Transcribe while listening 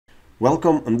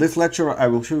Welcome. In this lecture I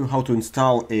will show you how to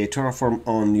install a Terraform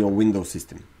on your Windows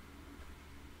system.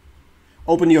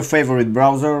 Open your favorite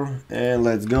browser and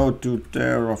let's go to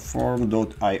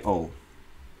terraform.io.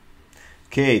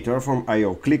 Okay,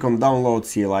 Terraform.io. Click on download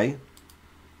CLI.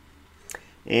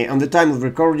 On the time of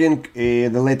recording, the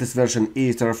latest version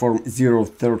is Terraform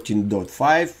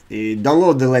 0.13.5.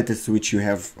 Download the latest which you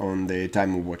have on the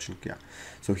time of watching. Yeah.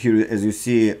 So here, as you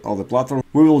see, all the platforms.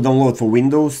 We will download for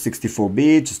Windows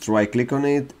 64-bit. Just right click on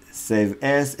it, save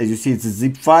as. As you see, it's a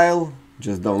zip file.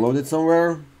 Just download it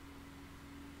somewhere.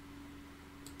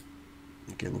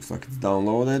 Okay, looks like it's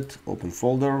downloaded. Open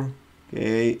folder.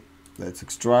 Okay, let's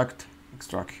extract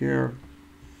here.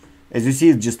 As you see,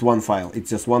 it's just one file.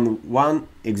 It's just one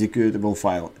executable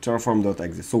file,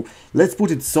 terraform.exe. So let's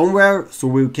put it somewhere so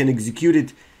we can execute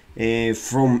it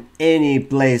from any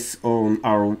place on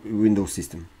our Windows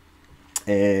system.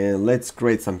 Let's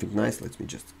create something nice. Let me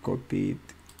just copy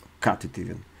it, cut it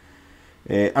even.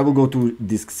 I will go to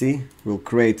disk C. We'll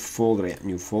create folder,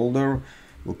 new folder.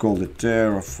 We'll call it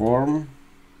Terraform.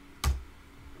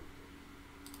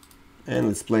 And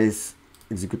let's place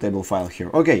executable file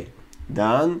here. Okay,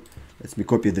 done. Let me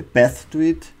copy the path to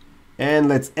it. And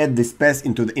let's add this path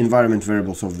into the environment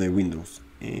variables of the Windows.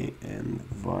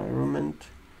 Environment.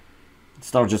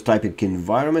 Start just typing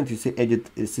environment. You see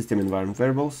edit system environment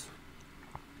variables.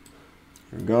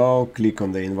 Here we go. Click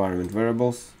on the environment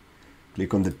variables.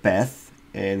 Click on the path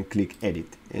and click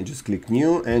edit. And just click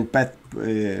new and path,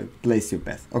 place your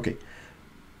path. Okay.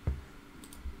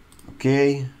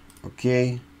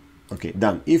 Okay,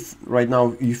 done. If right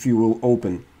now, if you will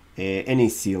open any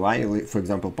CLI, for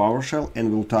example PowerShell,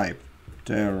 and we'll type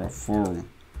Terraform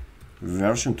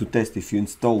version to test if you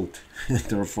installed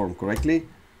Terraform correctly.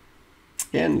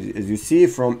 And as you see,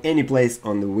 from any place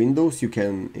on the Windows, you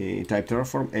can type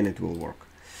Terraform and it will work.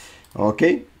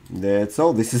 Okay, that's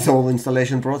all. This is all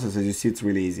installation process. As you see, it's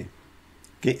really easy.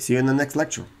 Okay, see you in the next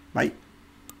lecture. Bye.